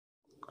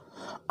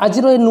आज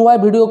नुआ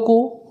वीडियो को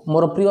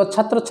मोर प्रिय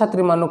छात्र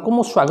छात्री मानक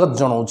मु स्वागत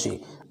जनाऊँगी।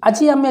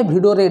 आज आम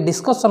वीडियो रे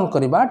डिस्कसन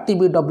करवा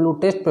TBW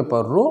टेस्ट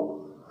पेपर रो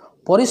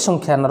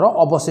परिसंख्यान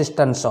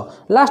अवशिष्टांश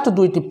लास्ट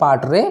दुईटी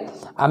पार्ट रे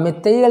आम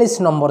 43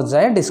 नंबर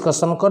जाए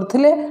डिस्कसन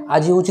करथिले।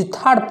 आज हूँ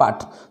थर्ड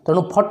पार्ट,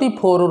 तेणु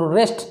 44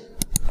 रेस्ट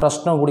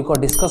प्रश्न गुड़िक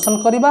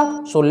डिस्कसन करवा।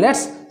 So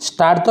let's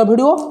start the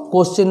video.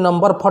 Question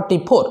number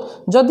 44,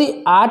 जदि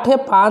 8,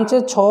 5,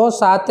 6,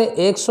 7,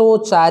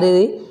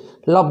 104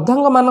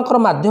 लब्धांग मानकर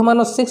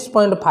माध्यमान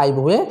 6.5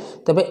 हुए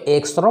तेबे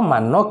x रो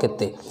मान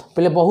केते?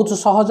 पहले बहुत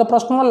सहज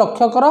प्रश्न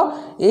लक्ष्य कर।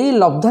 यही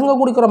लब्धांग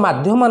गुड़िकर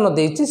माध्यमान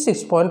देछि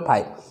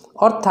 6.5,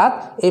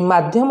 अर्थात ये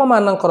माध्यम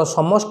मानकर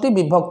समष्टि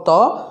विभक्त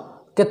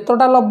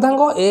केतोटा लब्धांग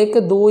 1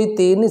 2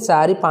 3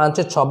 4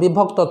 5 6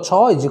 विभक्त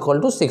 6 इजिकल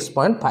टू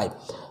 6.5।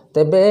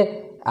 तेबे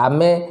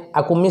आमे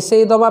आकु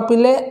मिसेई दबा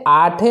पिले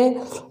 8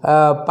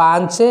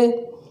 5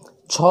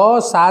 6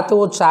 7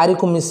 और 4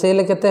 को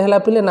मिसेले केते हला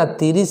पिले ना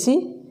 30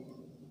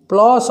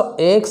 प्लस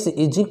x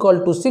इजिकल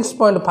टू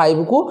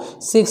 6.5 को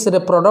 6 रे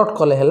प्रोडक्ट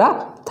कले हला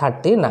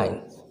 39।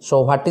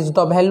 So what is the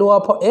value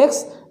of x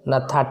ना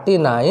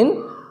 39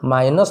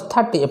 माइनस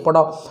 30 एपट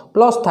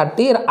प्लस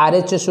 30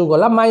 RHS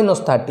गला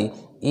minus 30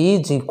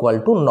 is equal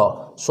to 9।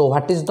 So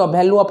what is the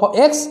value of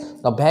x?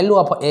 The value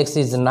of x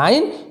is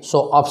 9। So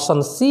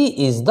option C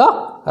is the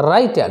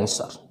right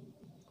answer.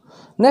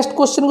 Next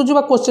question को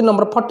जीवा। Question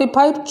number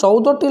 45,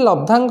 14टी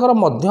लब्धांगर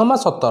मध्यमा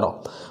 17।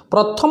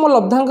 प्रथम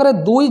लब्धांगर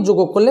 2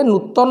 जोग कले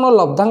नूतन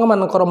लब्धांग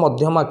मानकर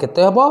मध्यमा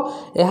केते हेबो?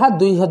 एहा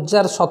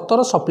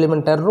 2017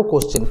 सप्लीमेंटारी रो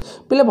क्वेश्चन।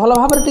 पिले भल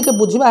भाव टिके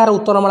बुझिबा। यार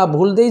उत्तरमाला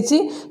भूल देछि।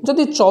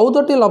 जदि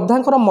 14टी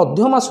लब्धांगर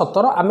मध्यमा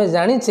 17 आमे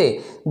जानिचे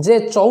जे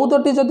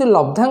 14टी जदि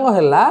लब्धांग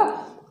हैला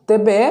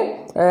तेबे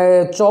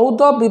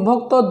 14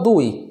 विभक्त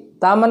 2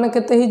 ता माने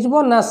केते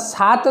हिजबो ना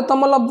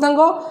 7तम लब्धांग।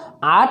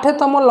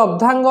 8तम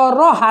लब्धांग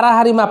रो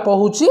हाराहारी माप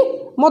होउची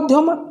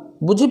मध्यमा।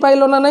 बुझी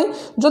पाइलो ना नहीं?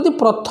 जदि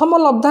प्रथम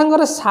लब्धांग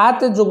रे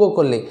 7 जोग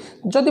कले,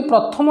 जदि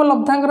प्रथम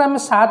लब्धांग रे आमे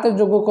 7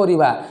 जोग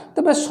करिवा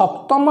तबे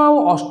सप्तम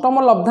और अष्टम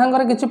लब्धांग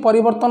रे किछि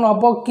परिवर्तन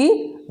हबो कि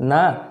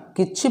ना?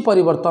 किछि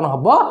परिवर्तन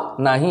हबो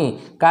नाही,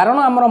 कारण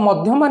हमर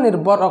मध्यमा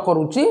निर्भर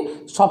करूची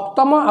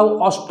सप्तम और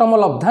अष्टम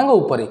लब्धांग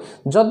उपरे।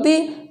 जदि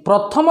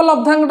प्रथम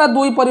लब्धांगटा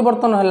 2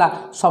 परिवर्तन हैला,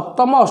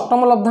 सप्तम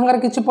अष्टम लब्धांग रे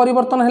किछि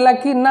परिवर्तन हैला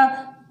कि ना?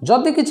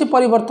 जदि किछि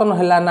परिवर्तन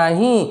हैला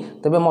नाही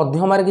तबे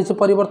मध्यमा रे किछि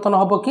परिवर्तन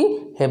हबो कि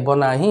हेबो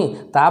नाही।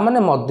 ता माने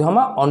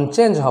मध्यमा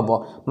अनचेंज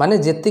हबो, माने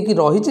जेतिकी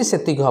रहिछि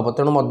सेतिकी हबो।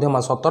 तेणु मध्यमा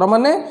 17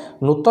 माने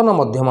नूतन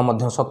मध्यमा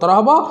मध्य 17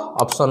 हबो।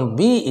 Option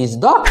B is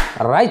the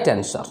right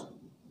answer.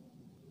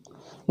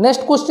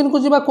 Next question को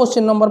जीवा।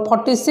 क्वेश्चन नंबर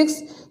 46,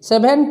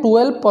 7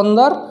 12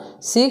 15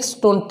 6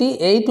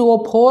 28 और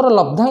 4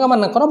 लब्धांग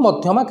मानकर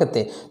मध्यमा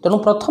केते? तेणु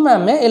प्रथम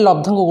आमे ए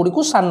लब्धांग गुडी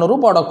को सानरु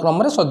बड़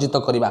क्रम रे सज्जित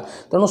करिवा।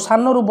 तेणु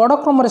सानरु बड़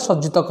क्रम रे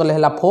सज्जित कले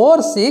हला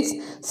 4 6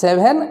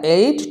 7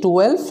 8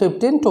 12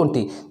 15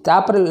 20।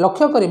 तापर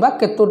लक्ष्य करिवा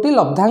केतोटी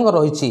लब्धांग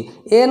रहिछि।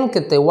 n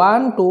केते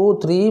 1 2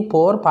 3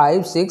 4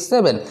 5 6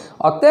 7।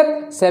 अतएव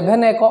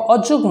 7 एक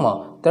अजुग्म।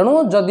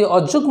 तेणु जदि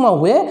अजुग्म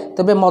हुए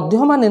तबे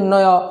मध्यमा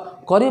निर्णय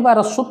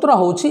करिवार सूत्र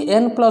होउछि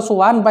n +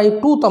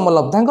 1/2 तम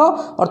लब्धांग,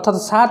 अर्थात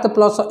 7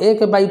 +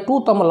 1/2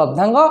 तम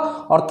लब्धांग,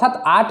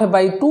 अर्थात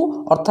 8/2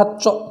 अर्थात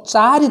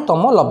 4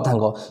 तम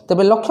लब्धांग।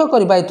 तेबे लक्ष्य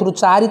करिबा एथुरु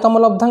 4 तम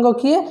लब्धांग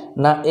किए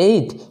ना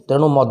 8।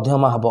 तेणु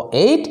मध्यमा हबो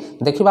 8।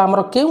 देखिबा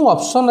हमर केउ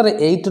ऑप्शन रे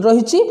 8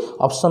 रहिछि।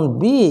 Option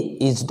B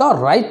is the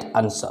right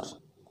answer.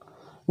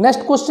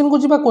 Next question को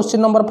जीवा।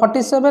 क्वेश्चन नंबर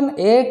 47,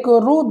 1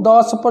 रु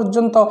 10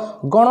 पर्यंत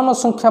गणन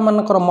संख्या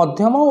मानकर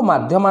मध्यम और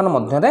माध्यमान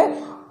मध्य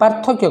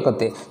पार्थक्य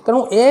केते? तेणु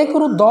 1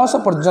 रु 10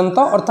 पर्यंत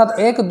अर्थात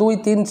 1 2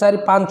 3 4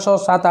 5 6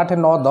 7 8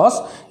 9 10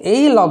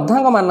 यही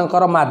लब्धांग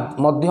मानकर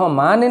मध्य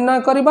मान निर्णय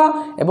करिबा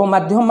एवं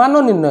माध्य मान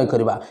निर्णय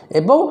करिबा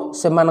एवं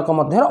सेमानक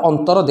मध्य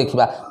अंतर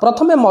देखिबा।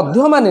 प्रथमे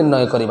मध्यमा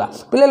निर्णय करिबा।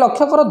 पिले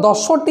लक्ष्य कर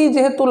 10टी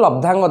जेहेतु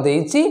लब्धांग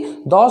देइछि,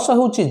 10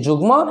 होउछि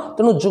जुग्म।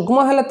 तेणु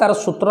जुग्म हेले तार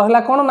सूत्र हैला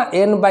कोन ना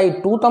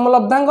n/2 तम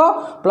लब्धांग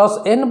प्लस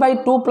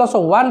n/2 प्लस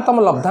 1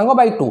 तम लब्धांग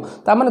बाय 2।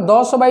 ता माने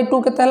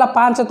 10/2 केते हैला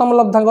 5 तम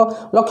लब्धांग।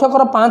 लक्ष्य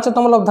कर 5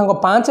 तम लब्धांग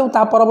 5 और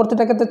ता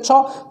परवर्तीटा केते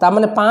 6। ता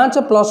माने 5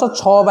 प्लस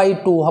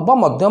 6/2 हबो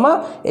मध्यमा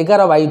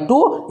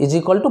 11/2 इज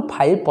इक्वल टू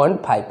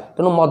 5.5।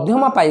 तेणु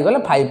मध्यमा पाई गले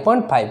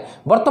 5.5।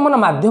 वर्तमान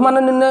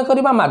माध्यमान निर्णय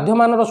करिबा।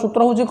 माध्यमान रो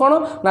सूत्र होउची कोन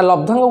ना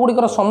लब्धांग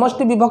गुडीकर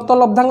समष्टि विभक्त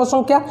लब्धांग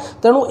संख्या।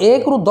 तेणु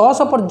 1 रु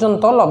 10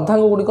 पर्यंत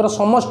लब्धांग गुडीकर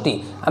समष्टि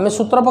आमे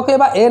सूत्र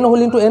पकेबा n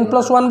होल इनटू n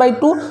 +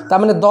 1/2। ता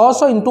माने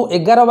 10 *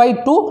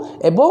 11/2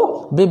 एवं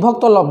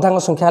विभक्त लब्धांग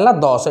संख्या हला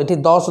 10। एठी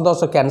 10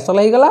 10 कैंसिल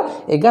हो गला,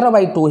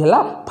 11/2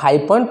 हला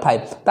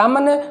 5.5। ता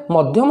माने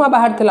मध्यमा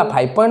बाहर थिला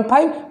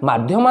 5.5,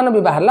 माध्यमान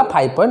भी बाहरला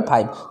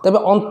 5.5। तबे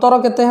अंतर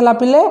केते हला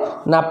पिले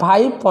ना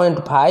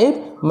 5.5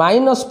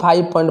 माइनस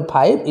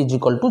 5.5 इज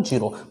इक्वल टू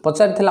 0।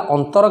 पचार थिला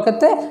अंतर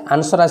केते?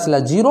 आंसर आसिला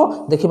 0।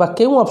 देखिबा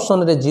केउ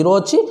ऑप्शन रे 0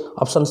 अछि।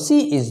 Option C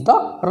is the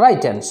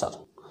right answer.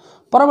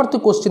 परवर्ती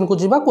क्वेश्चन को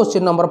जीवा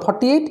क्वेश्चन नंबर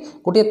 48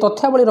 गोटे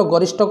तथ्यावलीर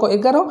गरिष्ठक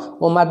 11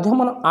 और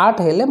माध्यम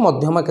 8 हेले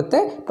मध्यम केते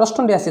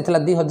प्रश्नटी आसीथिला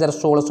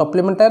 2016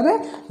 सप्लीमेंटारी रे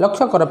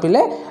लक्ष्य कर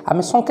पिले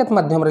आमे संकेत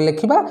माध्यम रे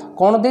लेखिबा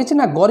कोन देछि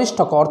ना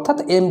गरिष्ठक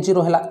अर्थात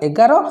m0 हेला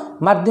 11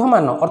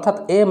 माध्यमान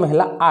अर्थात m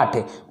हेला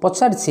 8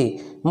 पछाडछि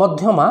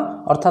मध्यमा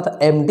अर्थात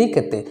md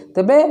केते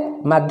तेबे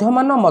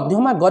माध्यमान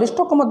मध्यमा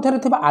गरिष्ठक मध्य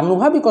थिबा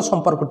आनुभाविक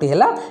संपर्कटी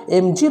हेला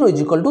m0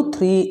 =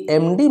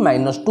 3md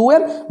 -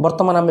 2m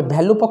वर्तमान आमे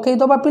वैल्यू पकई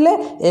दबा पिले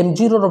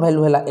m0 रो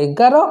वैल्यू हेला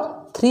 11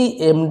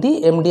 3md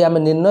md आमे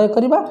निर्णय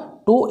करिबा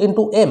 2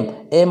 * m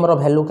m रो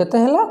वैल्यू केते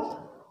हेला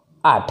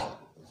 8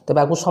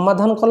 तेबे आकु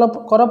समाधान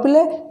कर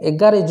पिले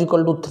 11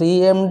 =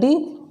 3md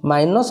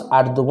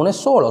 -8 दुगुणे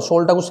 16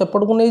 16 को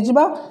सेपट को नहीं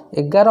जिबा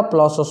 11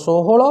 +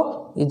 16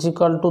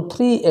 =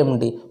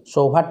 3md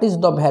so what is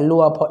the value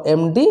of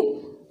md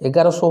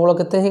 11 16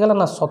 केते हे गला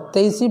ना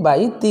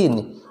 27/3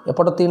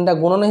 एपट 3 टा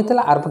गुण नहीं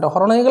थिला आरपट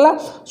हरण हे गला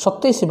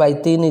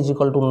 27/3 =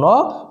 9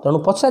 तणु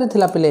पछारी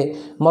थिला पिले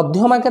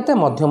मध्यमा केते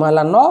मध्यमा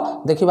हला 9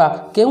 देखिबा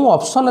केउ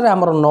ऑप्शन रे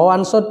हमर 9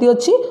 आंसर टी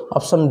अछि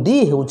ऑप्शन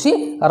डी हेउछि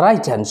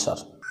राइट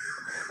आंसर।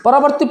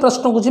 परवर्ती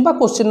प्रश्न को जीवा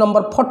क्वेश्चन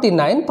नंबर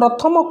 49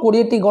 प्रथम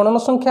 20 टी गणन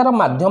संख्यार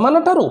माध्यमान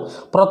ठारू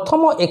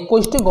प्रथम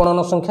 21 टी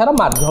गणन संख्यार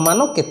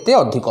माध्यमान केते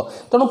अधिक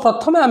तेणु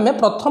प्रथमे आमे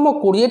प्रथम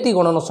 20 टी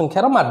गणन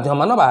संख्यार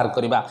माध्यमान बाहर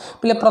करिबा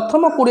पिले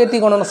प्रथम 20 टी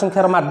गणन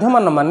संख्यार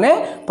माध्यमान माने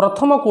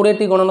प्रथम 20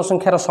 टी गणन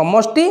संख्यार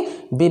समष्टि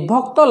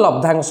विभक्त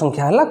लब्धांक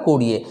संख्या हला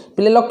 20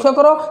 पिले लक्ष्य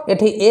करो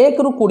एठी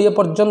 1 रु 20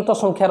 पर्यंत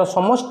संख्यार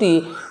समष्टि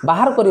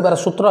बाहर करिवार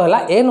सूत्र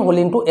हला n होल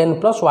इनटू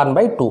n +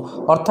 1/2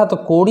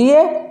 अर्थात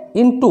 20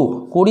 इंटू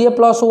 20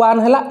 + 1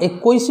 है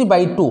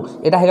 21/2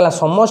 एटा है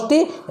समष्टि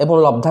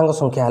एवं लब्धांक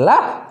संख्या है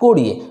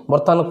 20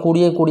 बर्तमान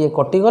 20 20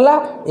 कटिगला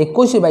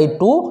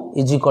 21/2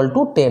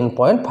 =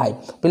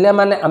 10.5 पिले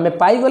माने आमे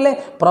पाइगले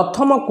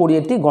प्रथम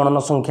 20 टी गणन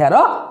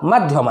संख्यार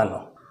माध्यमान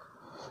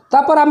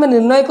तापर आमे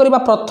निर्णय करिबा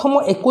प्रथम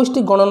 21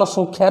 टी गणन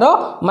संख्यार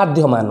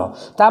माध्यमान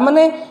ता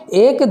माने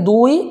 1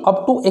 2 अप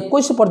टू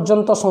 21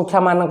 पर्यंत संख्या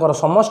मानकर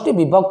समष्टि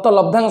विभक्त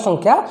लब्धांक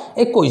संख्या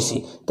 21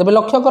 तबे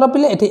लक्ष्य कर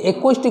पिले एठी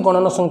 21 टी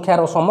गणन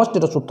संख्यार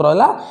समष्टिर सूत्र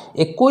हला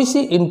 21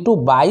 *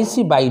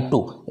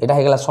 22/2 एटा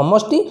हेगला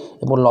समष्टि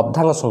एवं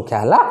लब्धांक संख्या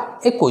हला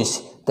 21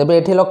 तेबे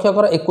एठी लक्ष्य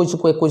कर 21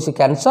 को 21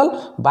 कैंसल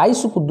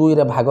 22 को 2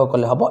 रे भाग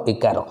कले हबो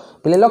 11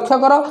 पिले लक्ष्य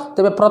कर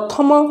तेबे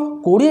प्रथम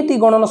 20 टी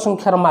गणन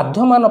संख्यार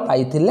माध्यमान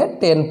पाइथिले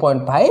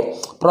 10.5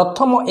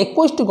 प्रथम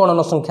 21 टी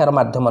गणन संख्यार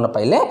माध्यमान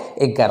पाइले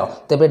 11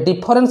 तेबे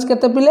डिफरेंस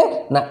केते पिले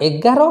ना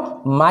 11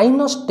 -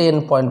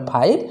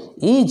 10.5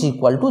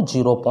 =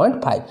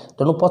 0.5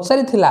 तेनु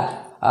पछारी थिला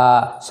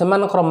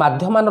सेमानकर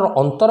माध्यमानर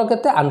अंतर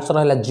केते आंसर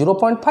हैला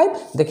 0.5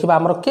 देखिबा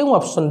हमर के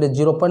ऑप्शन रे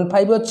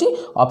 0.5 अछि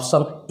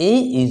option A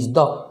is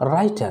the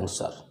right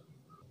answer.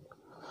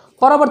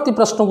 परवर्ती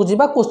प्रश्न को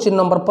जीवा क्वेश्चन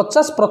नंबर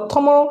 50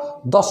 प्रथम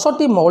 10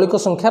 टी मौलिक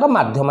संख्यार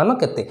माध्यमान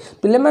केते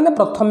पिले माने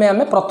प्रथमे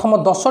आमे प्रथम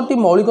 10 टी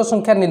मौलिक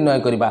संख्या निर्णय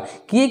करिबा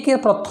किए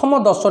प्रथम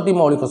 10 टी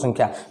मौलिक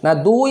संख्या ना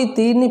 2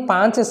 3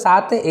 5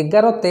 7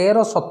 11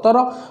 13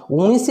 17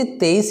 19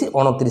 23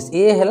 29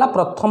 ए हैला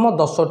प्रथम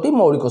 10 टी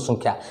मौलिक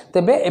संख्या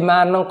तेबे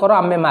एमानकर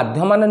आमे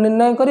माध्यमान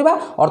निर्णय करिबा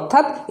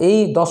अर्थात एई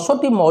 10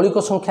 टी मौलिक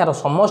संख्यार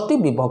समष्टि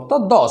विभक्त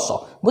 10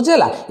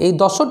 बुझेला एई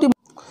 10 टी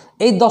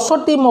এই 10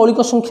 টি মৌলিক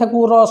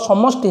সংখ্যাকুর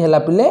সমষ্টি হেলা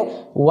পিলে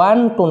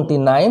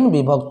 129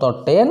 বিভক্ত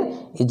 10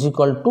 =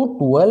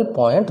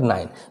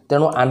 12.9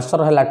 তেণু आंसर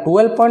হেলা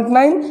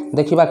 12.9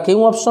 देखिबा केउ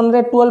ऑप्शन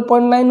रे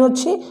 12.9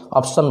 अछि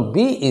option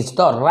B is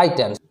the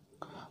right answer.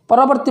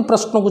 परवर्ती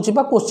प्रश्न को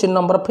जीवा क्वेश्चन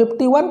नंबर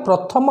 51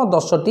 प्रथम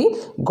 10 टी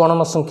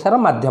गणन संख्यार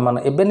माध्यमान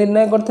एबे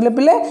निर्णय करथिले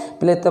पिले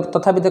पिले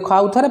तथापि देखो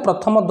आउ थारे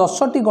प्रथम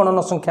 10 टी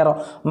गणन संख्यार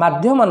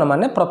माध्यमान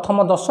माने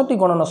प्रथम 10 टी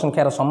गणन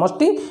संख्यार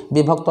समष्टि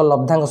विभक्त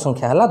लब्धांक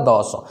संख्या हला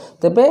 10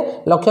 तेबे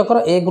लक्ष्य कर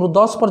 1 रु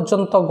 10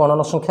 पर्यंत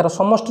गणन संख्यार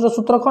समष्टिर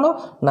सूत्र कोन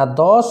ना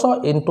 10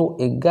 *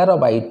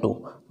 11/2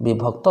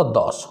 विभक्त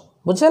 10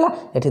 बुझेला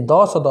एठी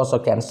 10 10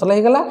 कैंसल हो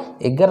गला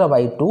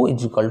 11/2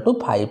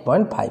 =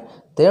 5.5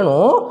 तेणु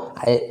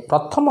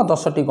प्रथम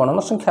 10 टी गणन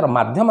संख्यार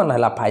माध्यमान है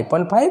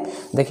 5.5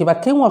 देखिबा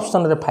के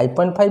ऑप्शन रे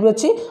 5.5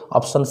 अछि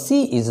option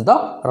C is the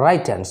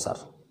right answer.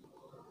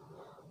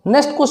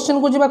 Next question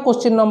को जीवा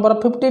question number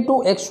 52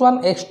 x1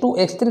 x2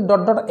 x3 ...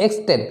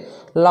 x10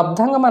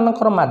 लब्धांक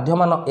मानकर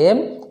माध्यमान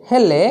m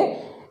हेले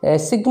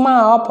सिग्मा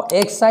ऑफ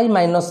xi -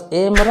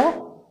 m रो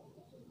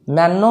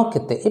मान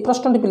केते ए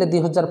प्रश्नटी पिले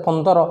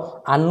 2015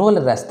 एनुअल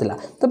रे आस्तिला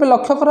तबे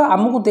लक्ष्य कर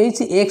हमकु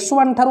देछि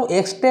x1 थारु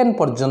x10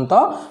 पर्यंत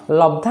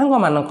लब्धांक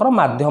मानकर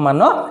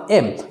माध्यमान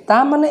m ता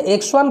माने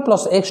x1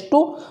 + x2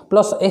 +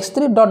 x3 ...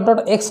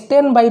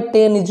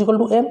 x10/10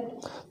 = m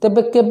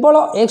तबे केवल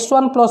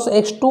x1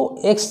 + x2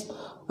 x ...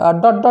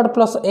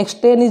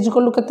 x10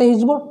 = केते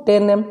हिजबो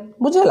 10m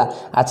बुझेला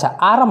अच्छा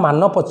आर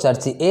मान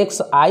पचारछि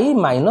xi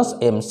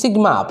 - m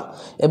सिग्मा ऑफ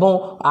एवं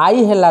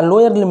i हैला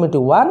लोअर लिमिट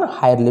 1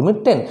 हायर लिमिट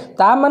 10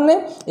 ता माने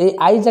ए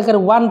i जगह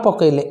 1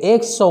 पकैले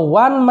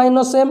x1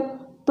 - m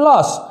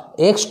plus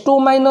x2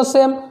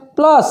 - m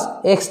plus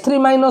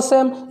x3 -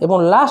 m एवं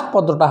लास्ट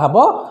पदटा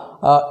हबो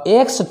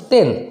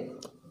x10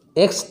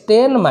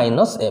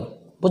 - m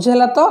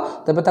बुझेला तो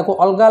तेबे ताको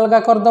अलग अलग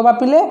कर दबा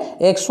पिले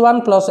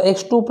x1 plus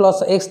x2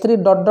 plus x3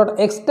 dot dot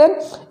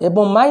x10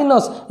 एवं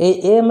माइनस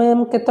ए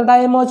m केतटा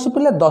m अछि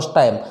पिले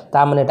 10टा m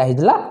ता माने एटा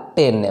हिजला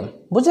 10m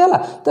बुझेला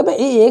तेबे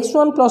ए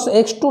x1 plus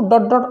x2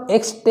 dot dot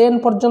x10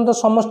 पर्यंत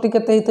समष्टि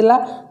केते हितला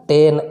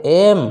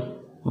 10m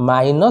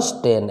माइनस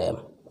 10m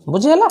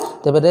बुझेला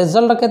तेबे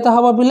रिजल्ट केते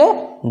हबो बिले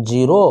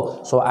 0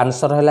 सो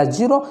आंसर हैला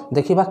 0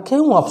 देखिबा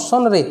केउ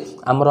ऑप्शन रे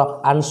हमर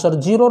आंसर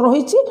 0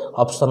 रहिछि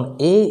option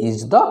A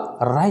is the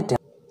right.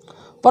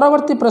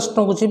 परवर्ती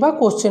प्रश्न को जीवा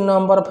क्वेश्चन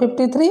नंबर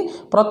 53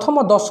 प्रथम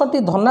 10टी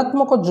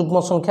धनात्मक जुग्म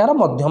संख्यार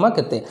मध्यमा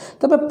केते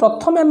तबे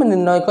प्रथम हम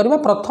निर्णय करबा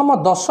प्रथम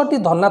 10टी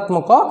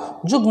धनात्मक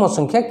जुग्म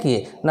संख्या किए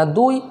ना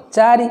 2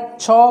 4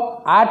 6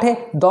 8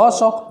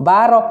 10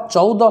 12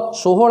 14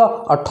 16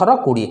 18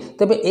 20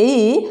 तबे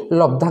एई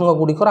लब्धांग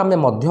गुडिकर हम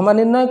मध्यमा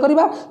निर्णय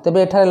करबा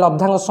तबे एठारे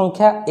लब्धांग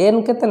संख्या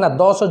n केते ना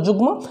 10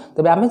 जुग्म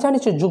तबे हम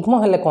जानि छै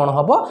जुग्म हेले कोन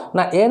हबो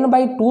ना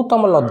n/2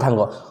 तम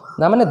लब्धांग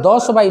ना माने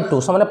 10/2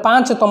 समान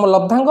 5 तम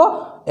लब्धांग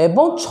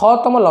एवं 6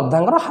 तम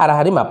लब्धांगर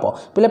हाराहारी माप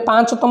पिले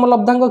 5 तम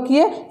लब्धांग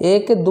किए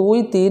 1 2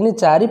 3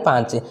 4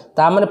 5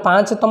 ता माने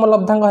 5 तम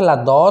लब्धांग हला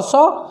 10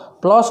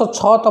 प्लस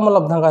 6 तम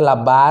लब्धांग हला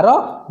 12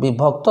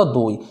 विभक्त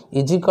 2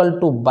 इजिकल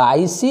टू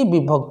 22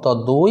 विभक्त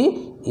 2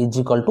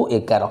 इजिकल टू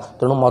 11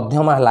 तेणु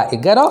मध्यमा हला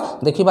 11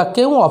 देखिबा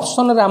केउ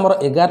ऑप्शन रे हमर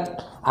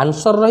 11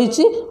 आंसर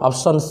रहिछि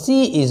option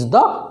C is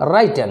the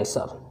right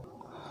answer.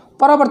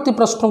 परवर्ती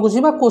प्रश्न को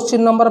जीवा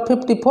क्वेश्चन नंबर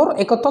 54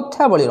 एक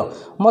तथ्यावली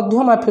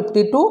मध्यमा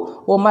 52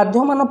 और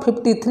माध्यमान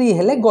 53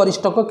 हेले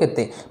गरिष्ठक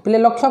केते पिले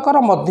लक्ष्य कर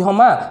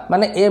मध्यमा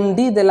माने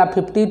एमडी देला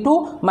 52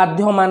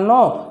 माध्यमान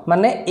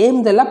माने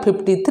एम देला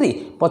 53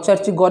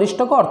 पचारची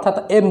गरिष्ठक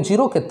अर्थात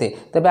m0 केते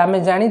तबे आमे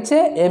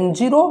जानिछे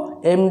m0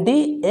 md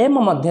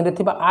m मध्य रे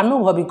थिबा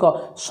आनुभविक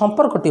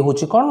संपर्कटी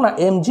होची कोन ना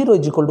m0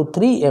 =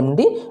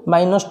 3md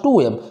 -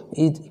 2m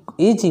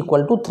is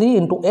equal to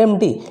 3 *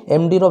 md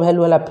md row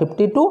value हला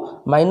 52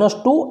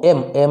 -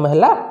 2m m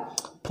हला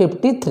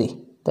 53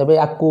 तबे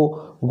आकु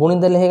गुणी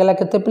देले हे गला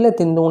केते पिले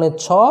 3 *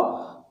 6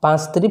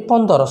 5 * 3 =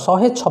 15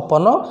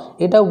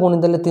 156 एटा गुणी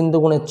देले 3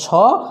 *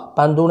 6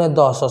 5 *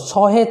 10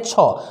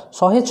 106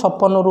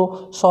 156 रु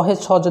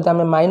 106 जदि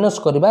हमें माइनस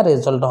करबा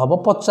रिजल्ट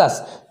हबो 50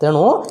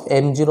 तेणु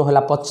m0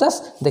 हला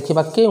 50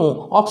 देखिबा केउ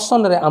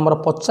ऑप्शन रे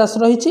हमर 50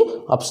 रहिछि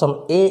option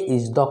A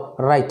is the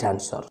right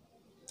answer.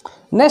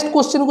 Next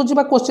question को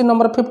जीवा क्वेश्चन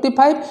नंबर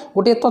 55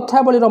 गोटे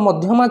तथ्यावली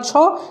मध्यमा 6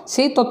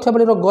 से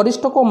तथ्यावली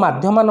गरिष्ठक और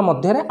माध्यमान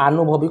मध्य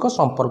आनुभविक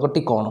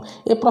संपर्कटी कौन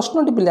ए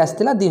प्रश्नटी पिले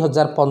आसला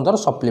 2015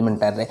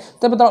 सप्लीमेंटारी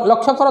तेज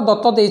लक्ष्य कर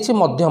दत्त देछि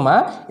मध्यमा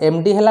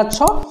एमडी है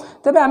 6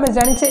 तेज आम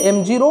जाचे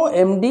m0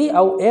 md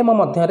आउ m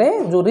मध्य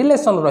जो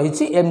रिलेशन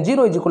रही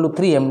m0 =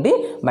 3md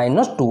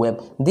 - 2m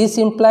this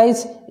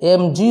implies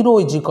m0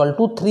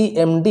 =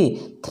 3md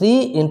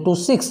 3 ×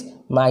 6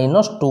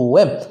 -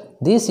 2m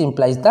This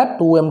implies that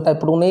 2m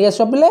type रू नहीं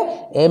आसो पिले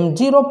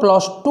m0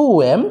 +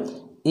 2m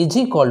 =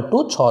 6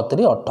 ×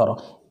 3 = 18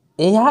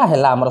 यह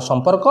है आमर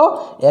संपर्क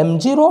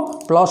m0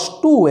 +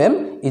 2m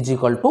 =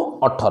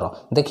 18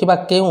 देखिबा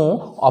केउ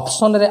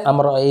ऑप्शन रे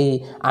आमर ए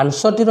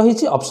आंसर टी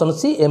रही option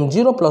C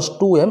m0 +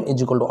 2m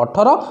 =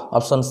 18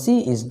 option C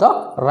is the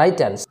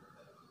right answer.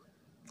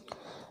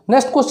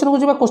 Next question को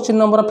जीवा क्वेश्चन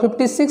नंबर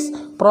 56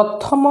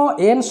 प्रथम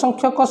n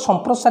संख्यक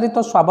संप्रसारित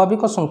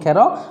स्वाभाविक संख्यार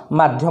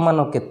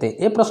माध्यमान केते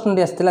ए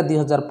प्रश्नटी आसला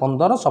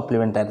 2015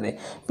 सप्लीमेंटारी रे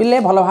पिले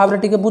भल भाव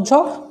टिके बुझ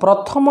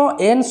प्रथम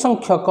n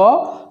संख्यक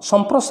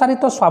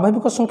संप्रसारित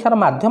स्वाभाविक संख्यार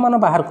माध्यमान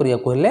बाहर करिया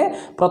को हेले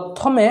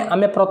प्रथमे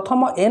आमे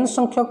प्रथम n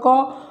संख्यक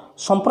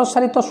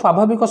संप्रसारित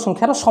स्वाभाविक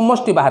संख्यार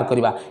समष्टि बाहर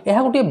करिबा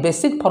एहा गोटे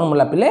बेसिक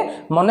फॉर्मूला पिले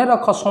मने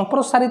रख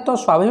संप्रसारित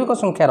स्वाभाविक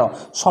संख्यार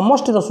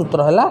समष्टिर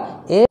सूत्र हैला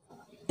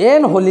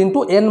n होल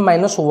इंटू n -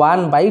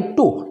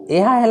 1/2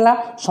 यह है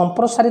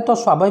संप्रसारित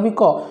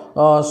स्वाभाविक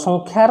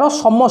संख्यार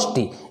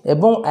समष्टि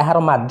एवं यार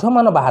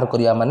माध्यमान बाहर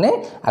करिया माने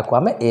आको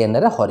आमे n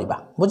रे हरिबा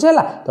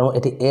बुझेला तेणु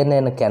एठी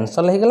n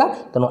कैंसल हो गला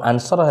तेणु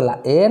आंसर है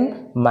n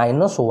 -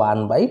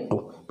 1/2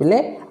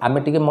 पिले आमे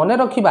टिके मने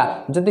रखिबा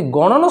जदि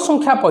गणन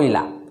संख्या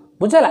पइला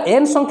बुझेला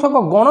n संख्यक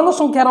गणन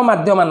संख्यार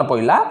माध्यमान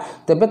पइला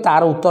तेबे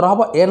तार उत्तर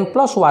हम n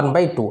 +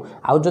 1/2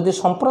 आउ जदि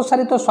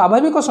संप्रसारित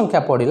स्वाभाविक संख्या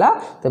पड़िला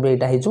तेबे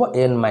एटा हिजो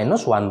n -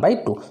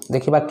 1/2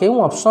 देखिबा केउ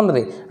ऑप्शन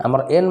रे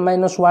हमर n -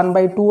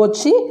 1/2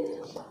 अछि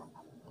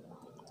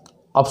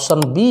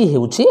ऑप्शन बी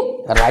हेउछि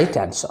राइट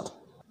आंसर।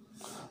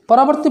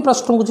 परवर्ती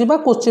प्रश्न को जीवा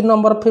क्वेश्चन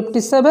नंबर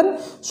 57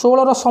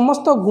 16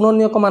 समस्त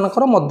गुणनीयक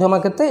मानकर मध्यमा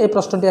केते ए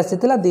प्रश्नटी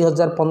आसीतिला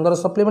 2015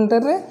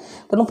 सप्लीमेंटारी रे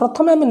तेणु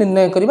प्रथम आम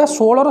निर्णय करबा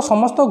 16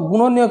 समस्त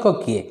गुणनीयक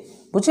किए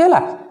बुझेला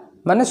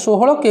माने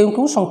 16 केउ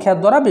केउ संख्या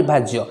द्वारा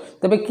विभाज्य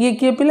तबे किए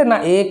किए पिले ना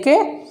 1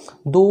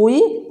 2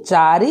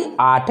 4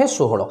 8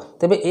 16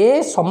 तेबे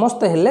ए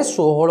समस्त हेले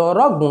 16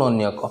 रो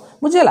गुणनीयक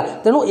बुझेला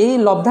तेणु एई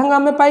लब्धांग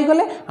आमे पाई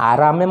गले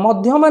आर आमे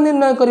मध्यमा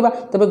निर्णय करिबा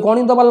तेबे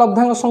गणि दबा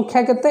लब्धांग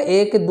संख्या केते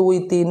 1 2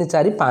 3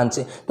 4 5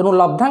 तेणु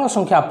लब्धांग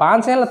संख्या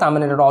 5 हेला ता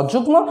माने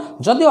अजुग्म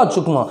जदि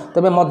अजुग्म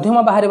तेबे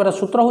मध्यमा बाहरिबार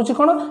सूत्र होची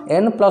कोन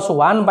n +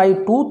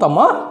 1/2 तम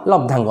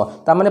लब्धांग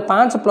ता माने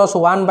 5 +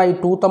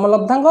 1/2 तम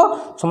लब्धांग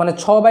समान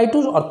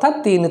 6/2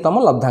 अर्थात 3 तम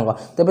लब्धांग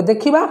तेबे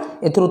देखिबा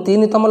एथरु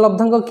 3 तम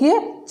लब्धांग किए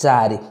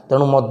 4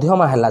 तेणु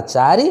मध्यमा हेला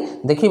 4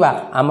 देखिबा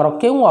आमर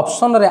केउ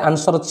ऑप्शन रे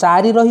आंसर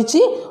 4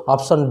 रहिछि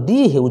ऑप्शन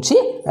डी हेउछि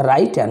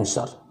राइट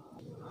आंसर।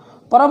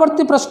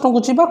 परवर्ती प्रश्न को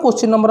जीवा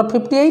question number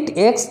 58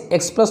 x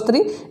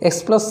x+3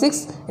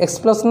 x+6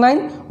 x+9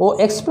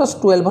 और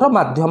x+12 रो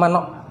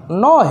माध्यमान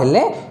न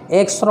हेले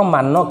x रो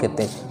मान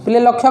केते पिले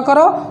लक्ष्य कर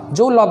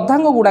जो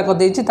लब्धांग गुड़ाक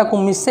देछि ताकू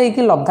मिसई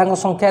की लब्धांग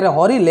संख्या रे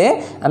हरिले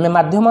आमे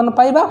माध्यमान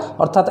पाइबा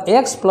अर्थात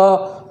x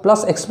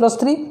plus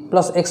x+3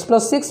 plus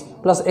x+6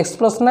 plus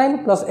x+9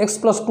 plus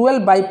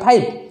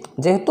x+12/5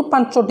 जेहेतु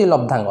 5टी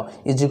लब्धांग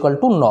इज इक्वल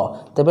टू 9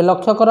 तेबे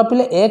लक्ष्य कर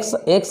पिले x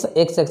x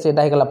x x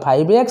एटा हेला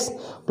 5x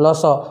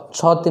प्लस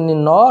 6 3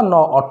 9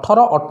 9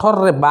 18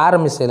 18 रे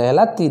 12 मिसेले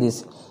हेला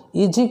 30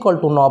 is equal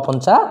to 9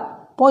 5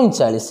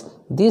 45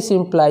 this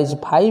implies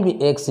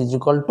 5x is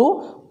equal to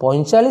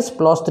 45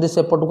 plus 3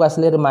 सेपट को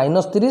आसले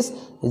 -30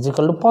 इज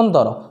इक्वल टू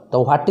 15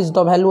 तो what is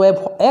the value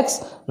of x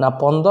ना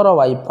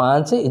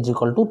 15/5 इज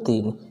इक्वल टू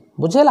 3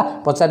 बुझेला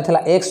पचारि थिला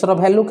x रो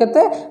वैल्यू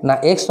केते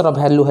ना x रो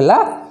value हेला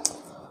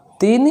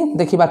 3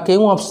 देखिबा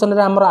केउ ऑप्शन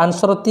रे हमर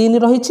आंसर 3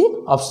 रहिछि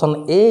option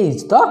A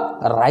is the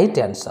right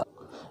answer.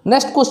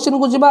 Next question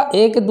को जीवा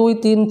 1 2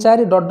 3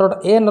 4 डॉट डॉट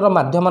n रो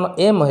माध्यमान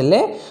m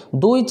हेले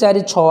 2 4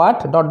 6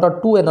 8 डॉट डॉट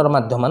 2 n रो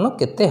माध्यमान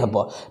केते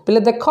हेबो पहिले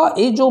देख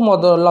ए जो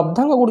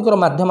लब्धांग गुडी को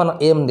माध्यमान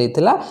m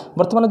देथिला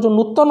वर्तमान जो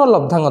नूतन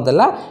लब्धांग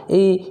देला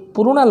ए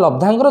पुराना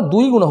लब्धांग रो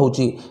 2 गुण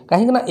होची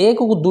काहे कि ना 1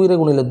 को 2 रे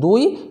गुणिले 2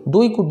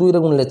 2 को 2 रे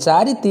गुणिले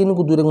 4 3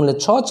 को 2 रे गुणिले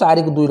 6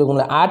 4 को 2 रे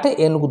गुणिले 8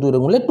 n को 2 रे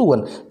गुणिले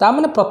 2n ता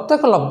माने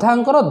प्रत्येक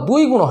लब्धांग रो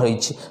 2 गुण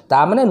होईछि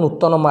ता माने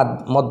नूतन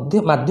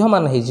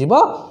माध्यमान हे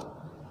जीवो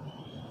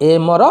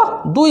m रो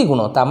 2 गुण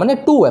ता माने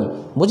 2m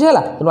बुझेला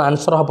तेनु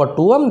आंसर हबो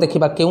 2m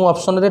देखिबा केउ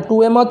ऑप्शन रे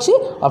 2m अछि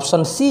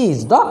option C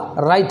is the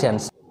right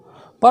answer.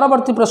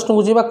 परवर्ती प्रश्न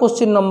को जीवा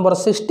क्वेश्चन नंबर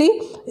 60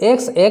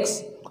 x x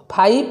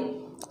 5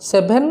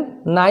 7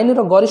 9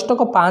 रो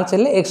गरिष्ठक 5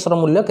 हेले x रो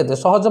मूल्य केते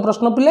सहज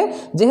प्रश्न पिले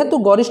जेहेतु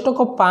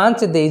गरिष्ठक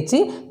 5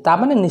 देइछि ता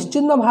माने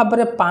निश्चित भाव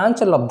रे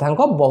 5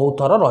 लब्धांक बहुत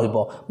थर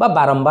रहिबो बा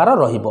बारंबार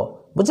रहिबो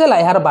बुझेला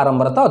यार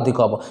बारंबारता अधिक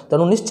हम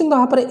तेणु निश्चित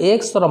भाव में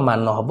x रो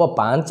मान हम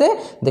 5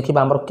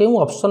 देखिबा हमर केउ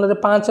ऑप्शन रे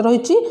 5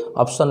 रहिछि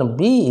option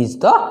B is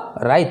the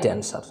right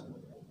answer.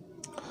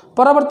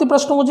 परवर्ती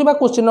प्रश्न को जीवा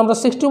क्वेश्चन नंबर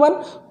 61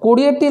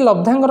 20टी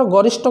लब्धांग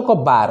गरिष्ठक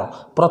 12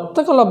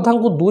 प्रत्येक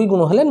लब्धांग को 2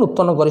 गुण हेले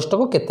नूतन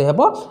गरिष्ठक केते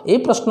हेबो ए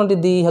प्रश्नटी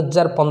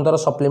 2015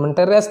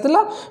 सप्लीमेंटरी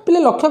आस्तिला पिले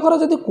लक्ष्य कर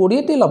जदि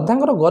 20टी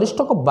लब्धांग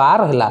गरिष्ठक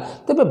 12 हेला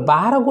तेबे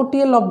 12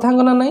 गोटी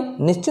लब्धांग ना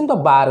नहीं निश्चित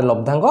 12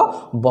 लब्धांग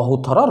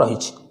बहुत थर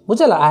रहिछि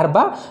बुझेला आर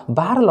बा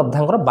 12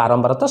 लब्धांग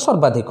बारंबारता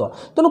सर्वाधिक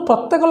तेणु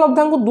प्रत्येक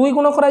लब्धांग को 2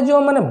 गुण करा जिवो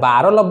माने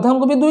 12 लब्धांग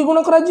को भी 2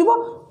 गुण करा जिवो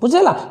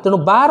बुझेला तेणु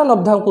 12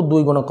 लब्धांग को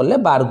 2 गुण कले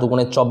 12 2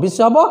 गुणे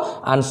 24 हबो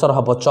आंसर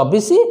हबो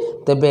 24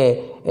 तेबे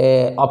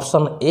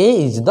option A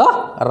is the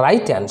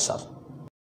right answer.